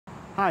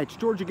Hi, it's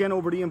George again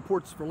over at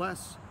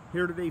eimports4Less.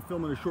 Here today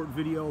filming a short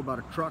video about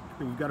a truck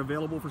that we've got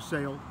available for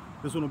sale.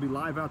 This one will be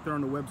live out there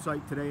on the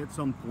website today at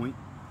some point.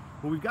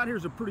 What we've got here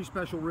is a pretty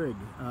special rig.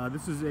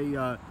 This is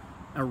a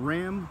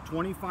Ram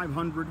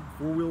 2500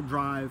 four-wheel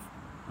drive.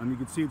 You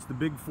can see it's the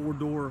big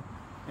four-door,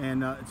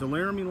 and it's a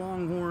Laramie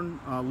Longhorn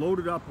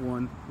loaded up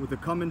one with a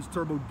Cummins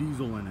turbo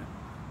diesel in it.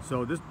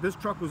 So this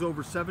truck was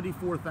over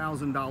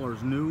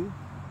 $74,000 new.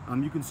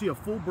 You can see a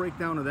full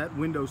breakdown of that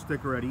window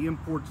sticker at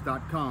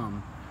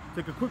eimports.com.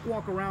 Take a quick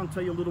walk around,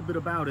 tell you a little bit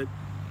about it.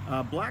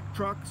 Black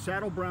truck,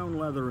 saddle brown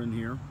leather in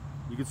here.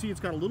 You can see it's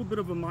got a little bit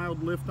of a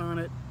mild lift on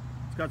it.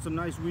 It's got some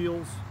nice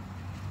wheels.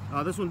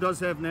 This one does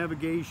have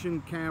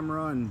navigation,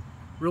 camera, and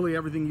really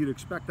everything you'd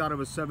expect out of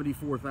a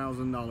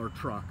 $74,000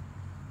 truck.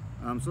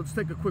 So let's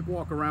take a quick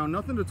walk around.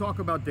 Nothing to talk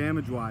about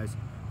damage-wise.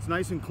 It's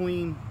nice and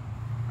clean.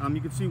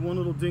 You can see one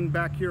little ding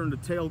back here in the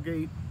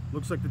tailgate.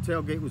 Looks like the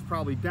tailgate was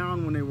probably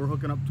down when they were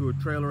hooking up to a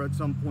trailer at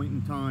some point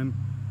in time.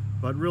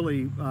 But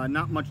really,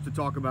 not much to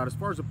talk about. As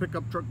far as a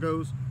pickup truck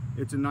goes,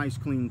 it's a nice,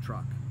 clean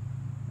truck.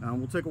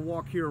 We'll take a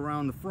walk here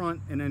around the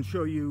front and then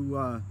show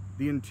you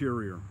the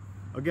interior.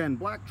 Again,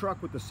 black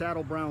truck with the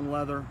saddle brown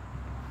leather,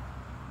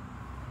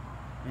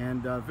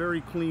 and very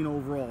clean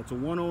overall. It's a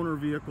one-owner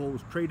vehicle. It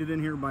was traded in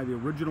here by the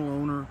original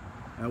owner.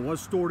 It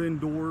was stored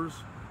indoors,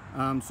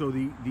 so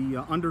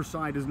the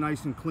underside is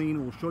nice and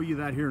clean. We'll show you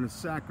that here in a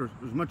sec, or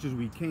as much as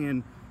we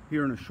can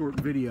here in a short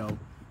video.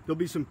 There'll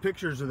be some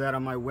pictures of that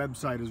on my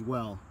website as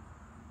well.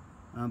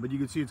 But you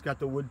can see it's got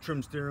the wood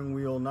trim steering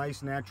wheel,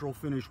 nice natural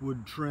finish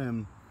wood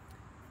trim.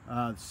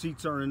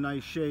 Seats are in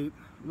nice shape.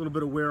 A little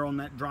bit of wear on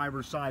that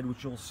driver's side,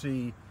 which you'll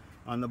see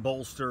on the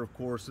bolster, of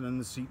course, and then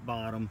the seat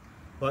bottom.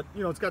 But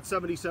you know, it's got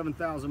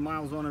 77,000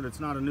 miles on it. It's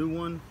not a new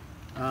one,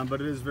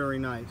 but it is very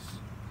nice.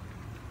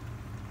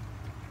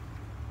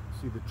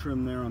 See the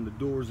trim there on the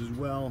doors as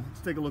well.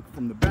 Let's take a look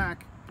from the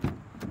back.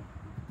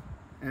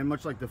 And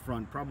much like the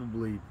front,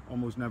 probably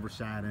almost never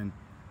sat in.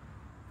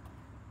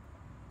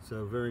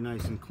 So very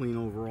nice and clean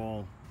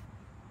overall.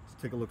 Let's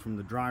take a look from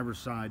the driver's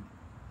side.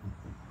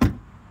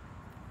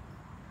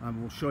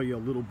 We'll show you a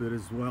little bit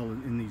as well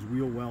in these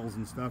wheel wells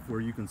and stuff, where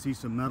you can see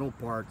some metal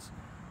parts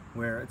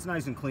where it's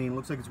nice and clean.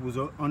 Looks like it was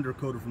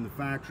undercoated from the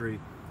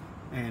factory,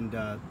 and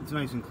it's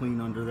nice and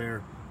clean under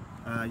there.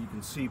 You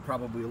can see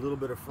probably a little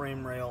bit of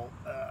frame rail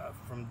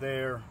from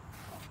there.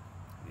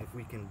 If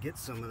we can get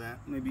some of that,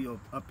 maybe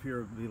up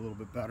here would be a little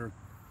bit better.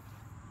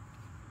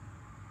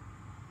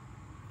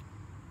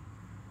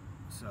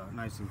 So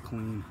nice and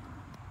clean.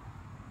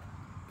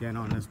 Again,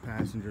 on this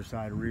passenger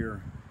side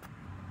rear,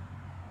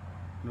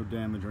 no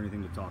damage or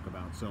anything to talk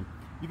about. So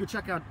you can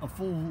check out a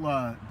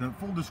the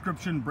full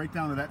description,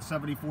 breakdown of that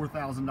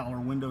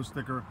 $74,000 window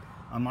sticker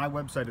on my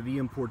website at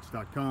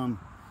eimports.com.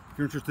 If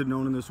you're interested in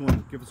owning this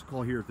one, give us a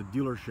call here at the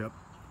dealership.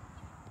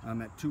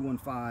 I'm at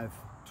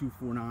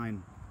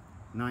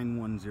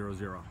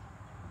 215-249-9100.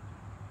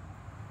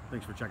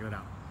 Thanks for checking it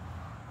out.